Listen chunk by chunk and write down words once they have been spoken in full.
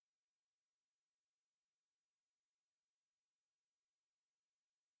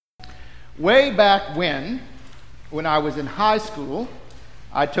Way back when I was in high school,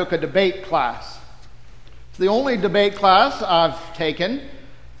 I took a debate class. It's the only debate class I've taken,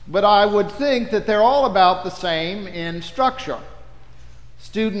 but I would think that they're all about the same in structure.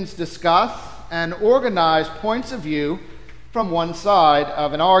 Students discuss and organize points of view from one side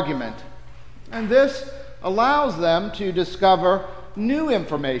of an argument, and this allows them to discover new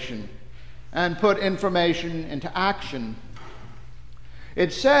information and put information into action.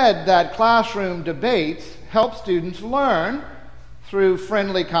 It's said that classroom debates help students learn through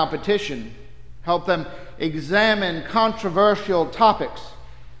friendly competition, help them examine controversial topics,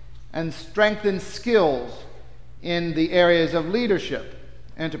 and strengthen skills in the areas of leadership,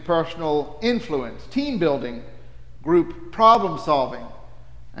 interpersonal influence, team building, group problem solving,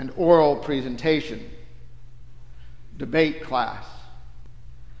 and oral presentation. Debate class.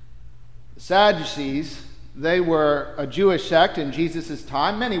 The Sadducees, they were a Jewish sect in Jesus'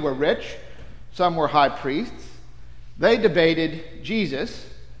 time. Many were rich, some were high priests. They debated Jesus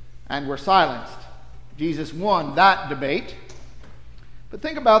and were silenced. Jesus won that debate. But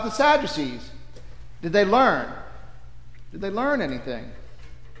think about the Sadducees. Did they learn? Did they learn anything?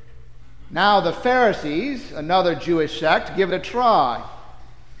 Now the Pharisees, another Jewish sect, give it a try.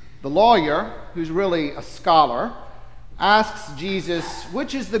 The lawyer, who's really a scholar, asks Jesus,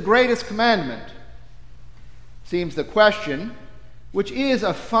 which is the greatest commandment? Seems the question, which is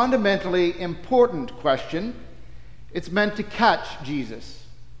a fundamentally important question, it's meant to catch Jesus.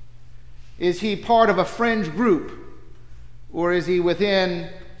 Is he part of a fringe group, or is he within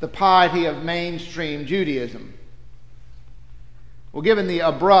the piety of mainstream Judaism? Well, given the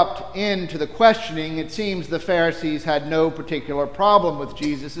abrupt end to the questioning, it seems the Pharisees had no particular problem with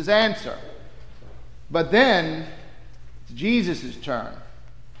Jesus' answer. But then, it's Jesus' turn.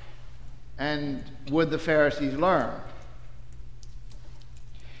 And would the Pharisees learn?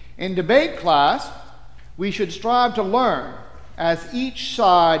 In debate class, we should strive to learn as each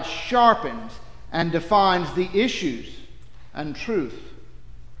side sharpens and defines the issues and truth.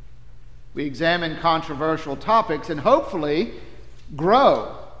 We examine controversial topics and hopefully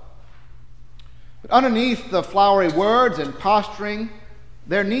grow. But underneath the flowery words and posturing,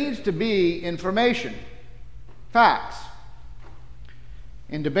 there needs to be information, facts.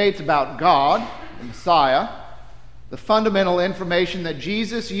 In debates about God, the Messiah, the fundamental information that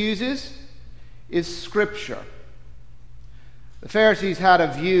Jesus uses is Scripture. The Pharisees had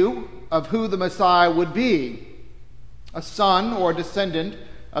a view of who the Messiah would be, a son or descendant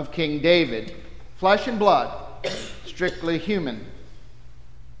of King David, flesh and blood, strictly human.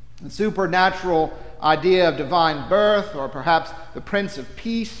 The supernatural idea of divine birth, or perhaps the Prince of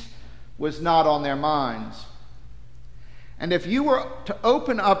Peace, was not on their minds. And if you were to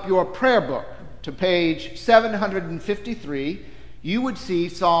open up your prayer book to page 753, you would see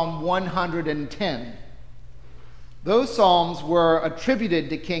Psalm 110. Those psalms were attributed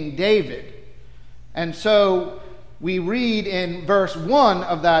to King David. And so we read in verse 1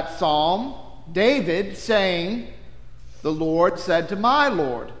 of that psalm, David saying, "The Lord said to my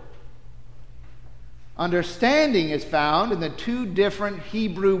Lord." Understanding is found in the two different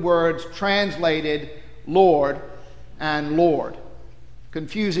Hebrew words translated Lord and Lord,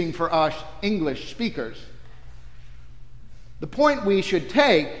 confusing for us English speakers. The point we should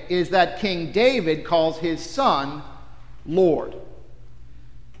take is that King David calls his son Lord.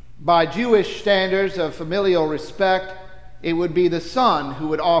 By Jewish standards of familial respect, it would be the son who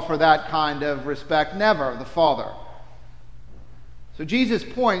would offer that kind of respect, never the father. So Jesus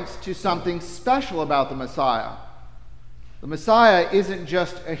points to something special about the Messiah. The Messiah isn't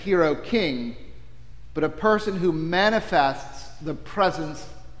just a hero king, but a person who manifests the presence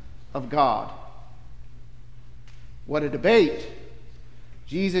of God. What a debate.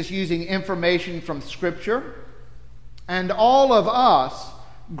 Jesus using information from Scripture, and all of us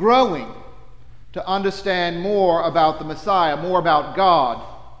growing to understand more about the Messiah, more about God.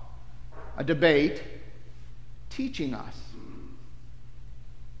 A debate teaching us.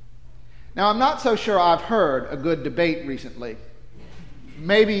 Now, I'm not so sure I've heard a good debate recently.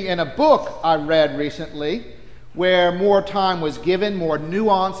 Maybe in a book I read recently where more time was given, more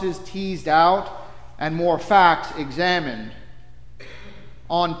nuances teased out, and more facts examined.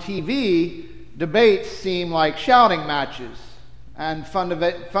 On TV, debates seem like shouting matches, and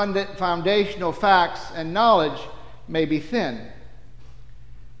foundational facts and knowledge may be thin.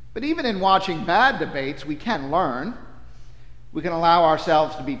 But even in watching bad debates, we can learn. We can allow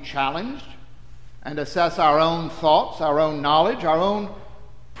ourselves to be challenged and assess our own thoughts, our own knowledge, our own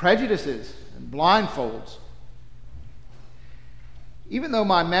prejudices and blindfolds. Even though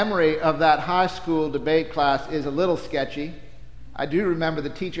my memory of that high school debate class is a little sketchy, I do remember the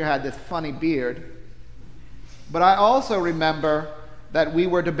teacher had this funny beard. But I also remember that we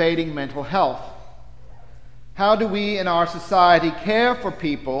were debating mental health. How do we in our society care for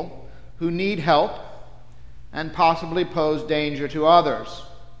people who need help and possibly pose danger to others?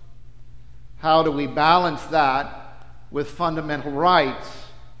 How do we balance that with fundamental rights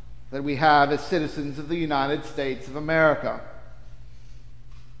that we have as citizens of the United States of America?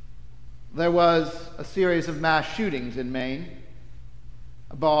 There was a series of mass shootings in Maine,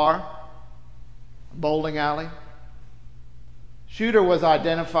 a bar, a bowling alley. Shooter was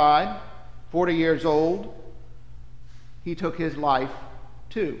identified, 40 years old. He took his life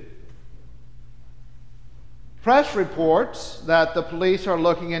too. Press reports that the police are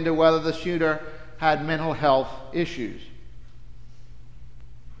looking into whether the shooter had mental health issues.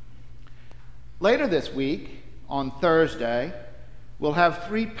 Later this week, on Thursday, we'll have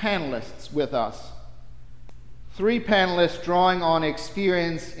 3 panelists with us. 3 panelists drawing on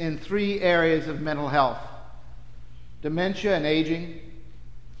experience in 3 areas of mental health: dementia and aging,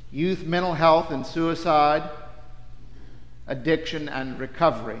 youth mental health and suicide, addiction and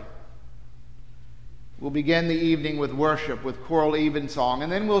recovery. We'll begin the evening with worship, with choral evensong,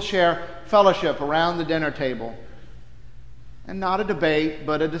 and then we'll share fellowship around the dinner table. And not a debate,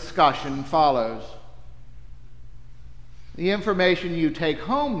 but a discussion follows. The information you take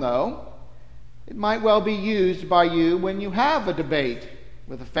home, though, it might well be used by you when you have a debate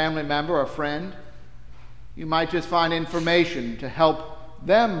with a family member or friend. You might just find information to help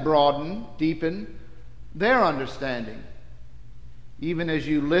them broaden, deepen their understanding, even as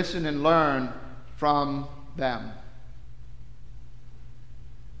you listen and learn from them.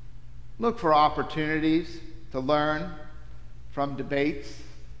 Look for opportunities to learn from debates.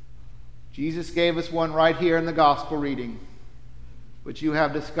 Jesus gave us one right here in the gospel reading, which you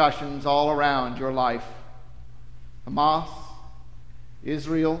have discussions all around your life. Hamas,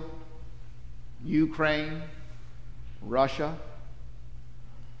 Israel, Ukraine, Russia.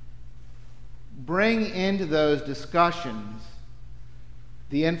 Bring into those discussions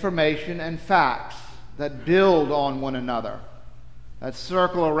the information and facts that build on one another, that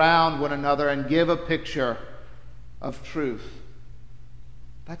circle around one another and give a picture of truth.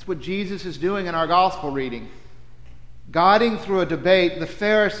 That's what Jesus is doing in our gospel reading, guiding through a debate the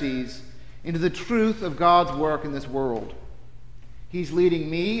Pharisees into the truth of God's work in this world. He's leading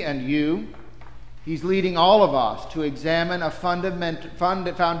me and you, he's leading all of us to examine a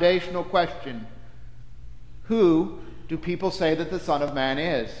foundational question. Who do people say that the Son of Man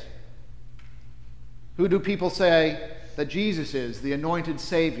is? Who do people say that Jesus is, the anointed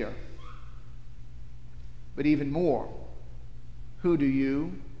Savior? But even more, who do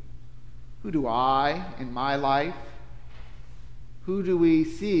you, who do I in my life, who do we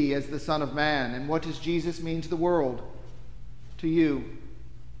see as the Son of Man? And what does Jesus mean to the world, to you?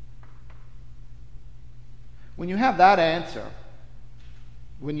 When you have that answer,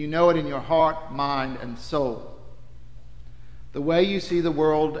 when you know it in your heart, mind, and soul, the way you see the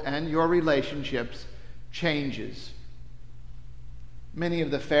world and your relationships changes. Many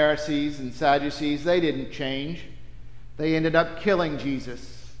of the Pharisees and Sadducees, they didn't change. They ended up killing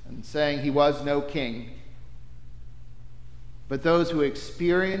Jesus and saying he was no king. But those who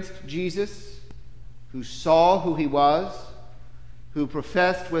experienced Jesus, who saw who he was, who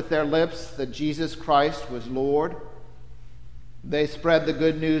professed with their lips that Jesus Christ was Lord, they spread the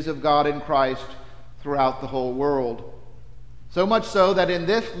good news of God in Christ throughout the whole world. So much so that in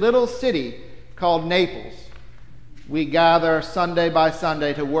this little city called Naples, we gather Sunday by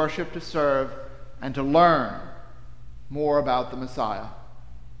Sunday to worship, to serve, and to learn more about the Messiah.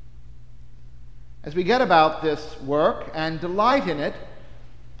 As we get about this work and delight in it,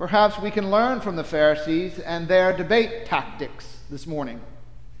 perhaps we can learn from the Pharisees and their debate tactics this morning.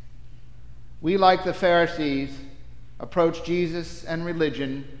 We, like the Pharisees, approach Jesus and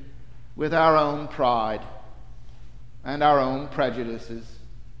religion with our own pride and our own prejudices.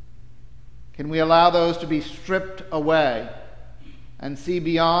 Can we allow those to be stripped away and see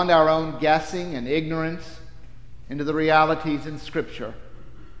beyond our own guessing and ignorance into the realities in Scripture,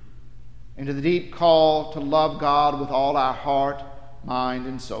 into the deep call to love God with all our heart, mind,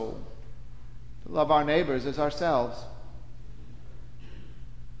 and soul, to love our neighbors as ourselves?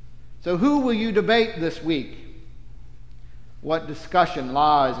 So who will you debate this week? What discussion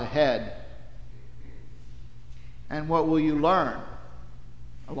lies ahead? And what will you learn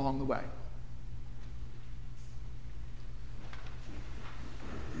along the way?